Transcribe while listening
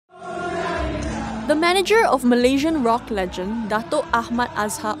The manager of Malaysian rock legend Datuk Ahmad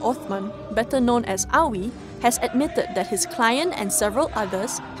Azhar Othman, better known as Awie, has admitted that his client and several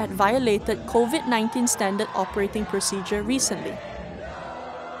others had violated COVID-19 standard operating procedure recently.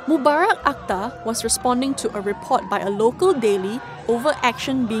 Mubarak Akhtar was responding to a report by a local daily over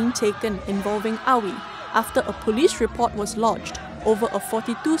action being taken involving Awie after a police report was lodged over a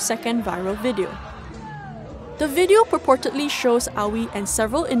 42-second viral video. The video purportedly shows Awie and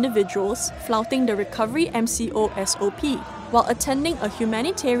several individuals flouting the Recovery MCO SOP while attending a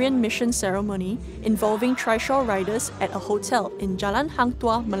humanitarian mission ceremony involving trishaw riders at a hotel in Jalan Hang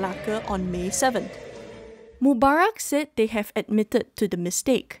Tuah, Malacca on May 7th. Mubarak said they have admitted to the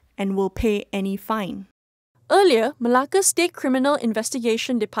mistake and will pay any fine. Earlier, Malacca State Criminal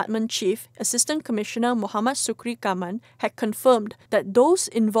Investigation Department Chief Assistant Commissioner Muhammad Sukri Kaman had confirmed that those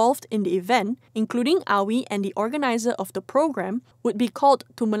involved in the event, including Awie and the organizer of the program, would be called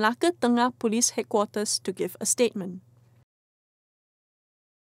to Malacca Tengah Police Headquarters to give a statement.